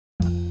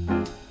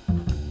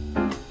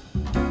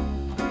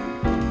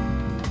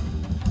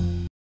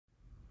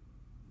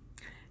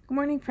Good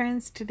morning,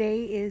 friends.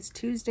 Today is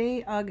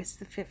Tuesday, August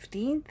the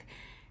 15th,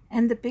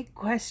 and the big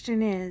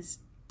question is,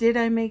 did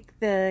I make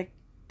the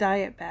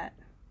diet bet?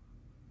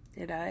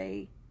 Did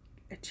I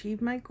achieve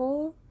my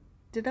goal?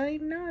 Did I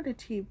not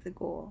achieve the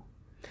goal?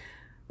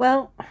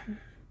 Well,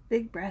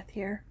 big breath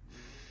here.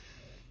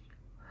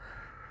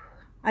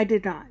 I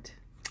did not.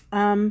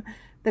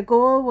 The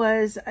goal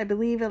was, I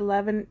believe,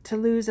 to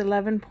lose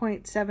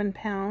 11.7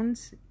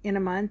 pounds in a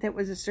month. It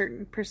was a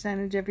certain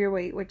percentage of your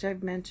weight, which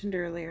I've mentioned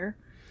earlier.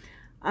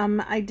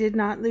 I did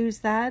not lose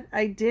that.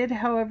 I did,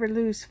 however,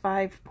 lose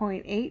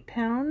 5.8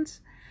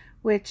 pounds,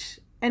 which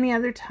any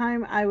other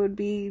time I would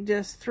be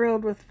just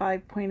thrilled with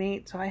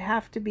 5.8. So I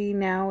have to be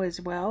now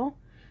as well.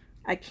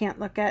 I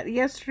can't look at it.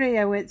 Yesterday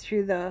I went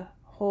through the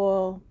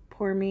whole,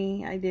 poor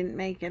me, I didn't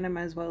make it, I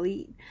might as well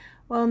eat.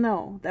 Well,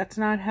 no, that's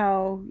not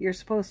how you're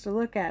supposed to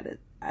look at it.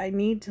 I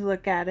need to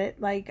look at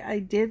it like I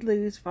did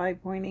lose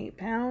 5.8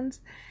 pounds.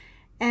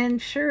 And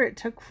sure, it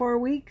took 4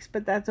 weeks,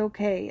 but that's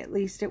okay. At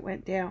least it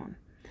went down.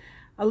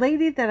 A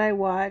lady that I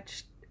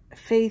watched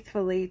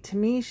faithfully, to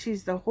me,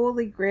 she's the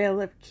holy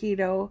grail of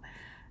keto.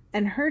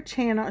 And her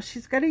channel,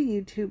 she's got a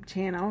YouTube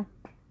channel.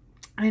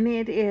 And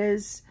it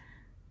is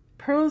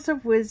Pearls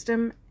of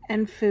Wisdom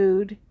and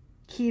Food,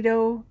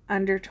 Keto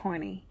Under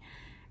 20.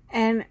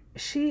 And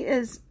she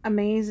is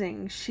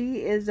amazing.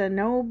 She is a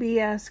no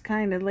BS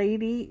kind of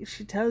lady.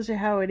 She tells you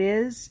how it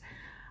is.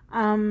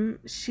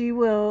 She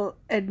will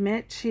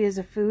admit she is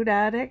a food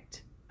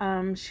addict.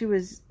 She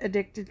was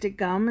addicted to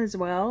gum as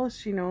well.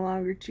 She no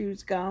longer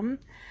chews gum.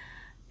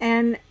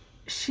 And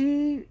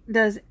she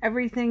does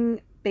everything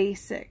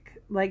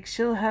basic. Like,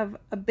 she'll have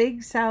a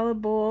big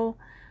salad bowl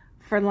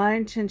for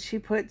lunch and she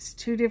puts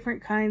 2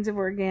 different kinds of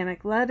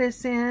organic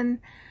lettuce in.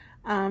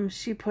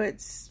 She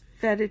puts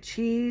feta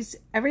cheese.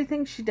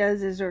 Everything she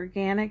does is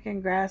organic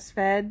and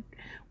grass-fed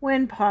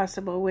when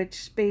possible,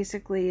 which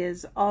basically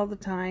is all the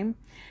time.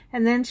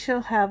 And then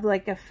she'll have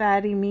like a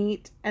fatty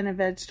meat and a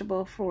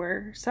vegetable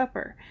for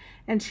supper.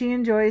 And she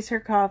enjoys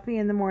her coffee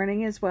in the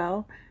morning as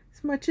well,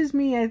 as much as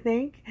me, I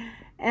think.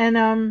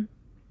 And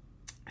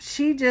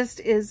she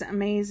just is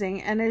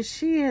amazing. And as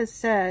she has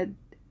said,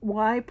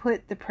 why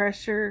put the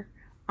pressure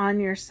on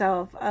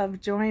yourself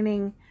of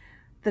joining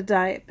the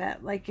diet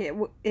bet? Like, it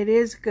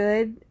is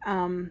good.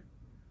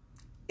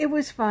 It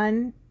was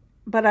fun,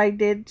 but I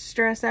did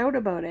stress out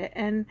about it.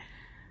 And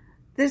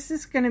this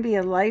is going to be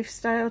a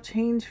lifestyle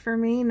change for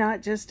me,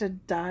 not just a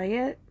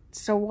diet.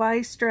 So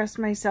why stress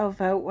myself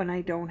out when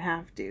I don't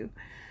have to?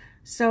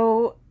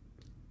 So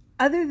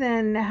other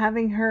than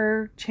having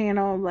her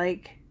channel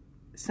like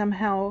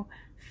somehow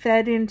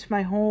fed into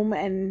my home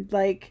and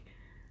like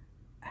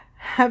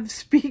have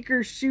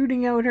speakers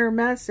shooting out her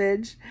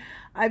message,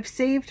 I've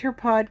saved her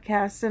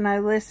podcasts and I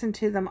listen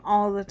to them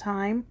all the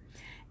time.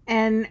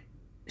 And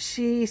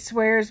she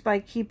swears by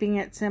keeping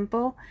it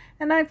simple,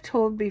 and I've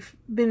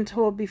been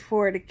told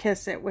before to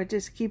kiss it, which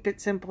is keep it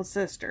simple,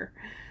 sister.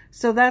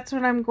 So that's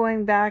what I'm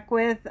going back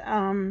with.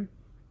 I'm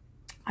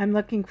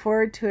looking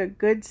forward to a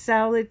good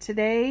salad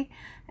today,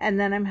 and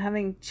then I'm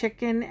having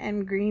chicken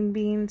and green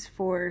beans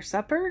for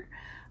supper.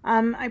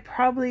 I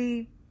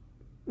probably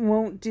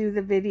won't do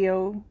the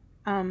video,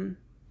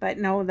 but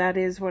no, that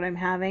is what I'm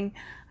having.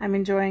 I'm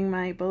enjoying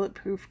my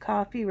bulletproof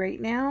coffee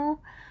right now.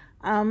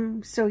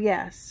 So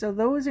yes, so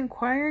those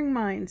inquiring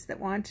minds that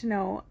want to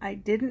know, I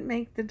didn't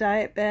make the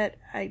diet bet.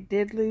 I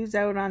did lose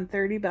out on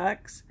 30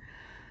 bucks.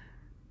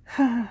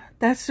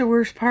 That's the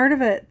worst part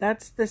of it.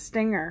 That's the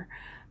stinger.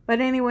 But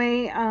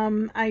anyway,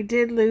 I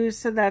did lose,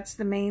 so that's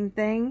the main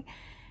thing.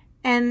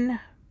 And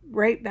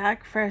right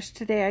back fresh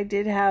today. I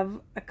did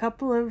have a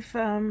couple of,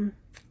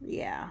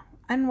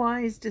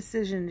 unwise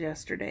decisions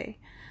yesterday.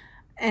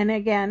 And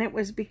again, it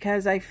was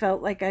because I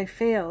felt like I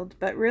failed,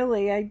 but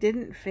really I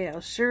didn't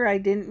fail. Sure, I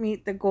didn't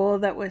meet the goal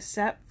that was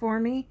set for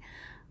me,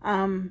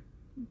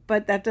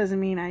 but that doesn't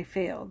mean I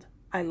failed.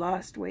 I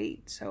lost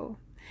weight. So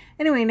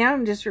anyway, now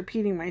I'm just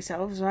repeating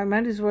myself, so I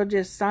might as well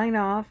just sign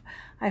off.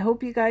 I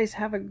hope you guys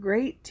have a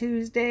great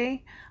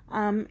Tuesday.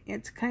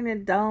 It's kind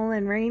of dull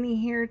and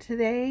rainy here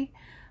today,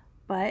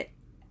 but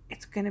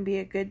it's going to be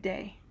a good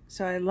day.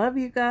 So I love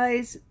you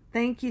guys.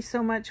 Thank you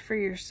so much for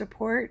your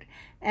support,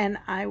 and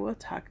I will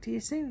talk to you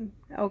soon.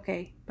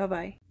 Okay,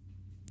 bye-bye.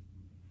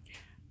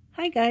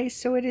 Hi guys,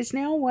 so it is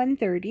now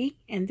 1:30,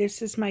 and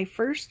this is my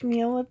first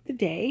meal of the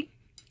day.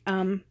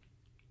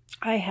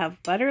 I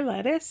have butter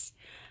lettuce,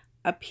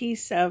 a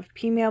piece of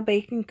female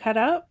bacon cut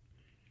up,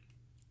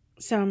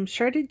 some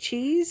shredded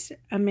cheese,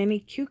 a mini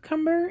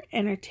cucumber,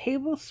 and a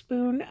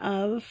tablespoon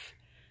of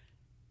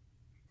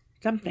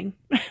something.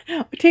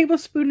 A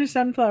tablespoon of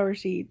sunflower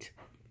seeds.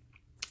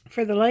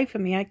 For the life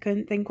of me, I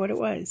couldn't think what it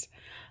was.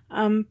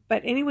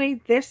 But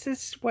anyway, this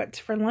is what's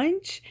for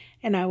lunch,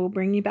 and I will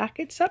bring you back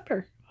at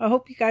supper. I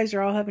hope you guys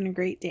are all having a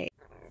great day.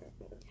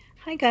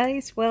 Hi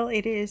guys, well,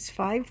 it is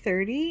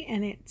 5:30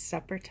 and it's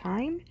supper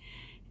time,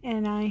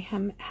 and I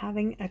am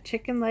having a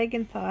chicken leg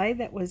and thigh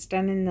that was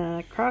done in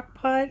the crock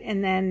pot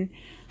and then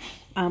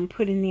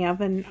put in the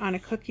oven on a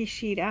cookie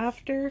sheet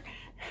after.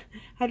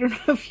 I don't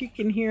know if you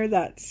can hear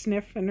that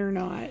sniffing or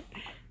not.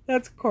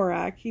 That's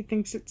Korak. He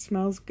thinks it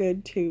smells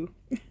good too.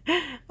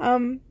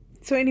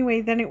 So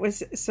anyway, then it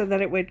was so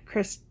that it would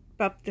crisp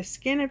up the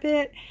skin a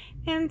bit,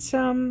 and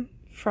some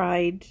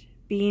fried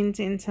beans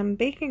in some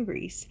bacon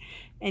grease.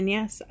 And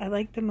yes, I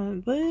like them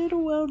a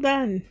little well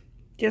done,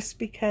 just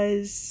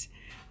because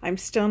I'm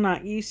still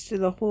not used to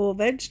the whole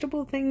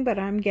vegetable thing, but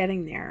I'm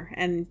getting there,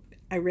 and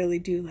I really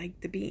do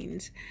like the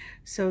beans.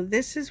 So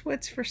this is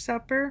what's for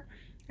supper.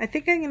 I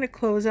think I'm going to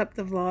close up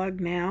the vlog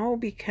now,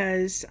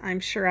 because I'm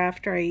sure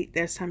after I eat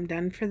this I'm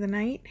done for the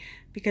night,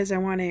 because I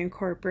want to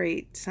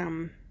incorporate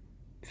some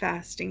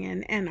fasting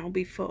in, and I'll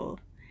be full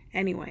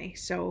anyway.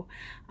 So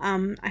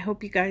I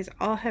hope you guys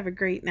all have a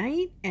great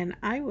night, and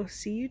I will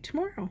see you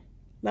tomorrow.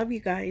 Love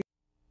you guys.